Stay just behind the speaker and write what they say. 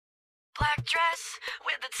black dress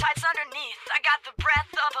with the tights underneath. I got the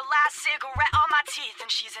breath of a last cigarette on my teeth.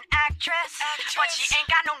 And she's an actress, but she ain't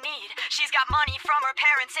got no need. She's got money from her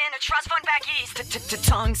parents in a trust fund back east.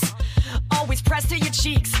 Tongues always pressed to your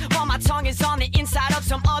cheeks, while my tongue is on the inside of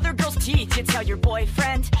some other girl's teeth. You tell your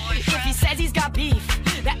boyfriend if he says he's got beef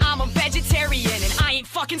that I'm a vegetarian and I ain't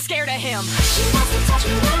fucking scared of him. She wants to touch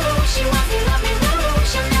me, woo. She wants to love me, woo.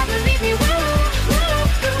 She'll never leave me, woo.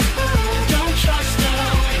 Don't trust her,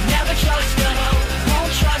 never trust her.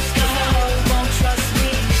 Won't trust her, won't trust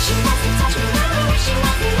me. She wants to touch me, woo. She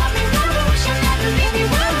wants to love me, woo. She'll never leave me,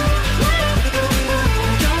 woo.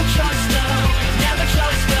 Don't trust her, never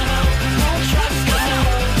trust her. Won't trust her,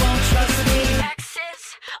 won't trust me. X's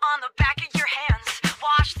on the back of your hands,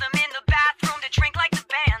 wash them in the bathroom to drink like the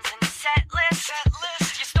bands. And the set list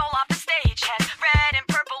you stole off the stage had red and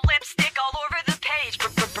purple lipstick all over the page.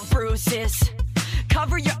 Bruises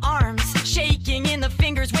cover your arms, shaking in the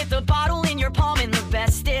fingers with a bottle in your palm. And the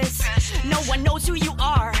best is no one knows who you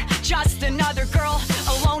are, just another girl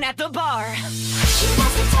alone at the bar. She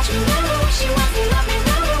wants to touch me, woo. She wants to love me,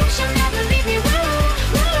 woo. She'll never leave me, woo.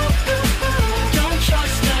 Don't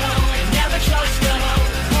trust her, never trust her.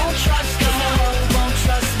 Won't trust her, won't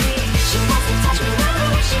trust me. She wants to touch me,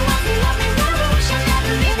 woo. She wants to love me, woo. She'll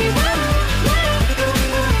never leave me, woo.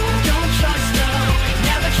 Don't trust her,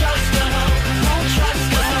 never trust her. Won't trust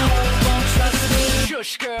her, won't trust me.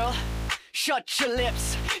 Shush, girl, shut your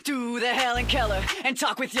lips, do the Helen Keller and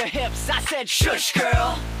talk with your hips. I said shush,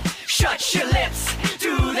 girl, shut your lips,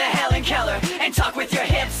 do the Helen Keller and talk with your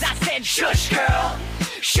hips. I said shush, girl,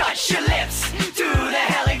 shut your lips, do the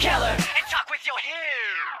Helen Keller and talk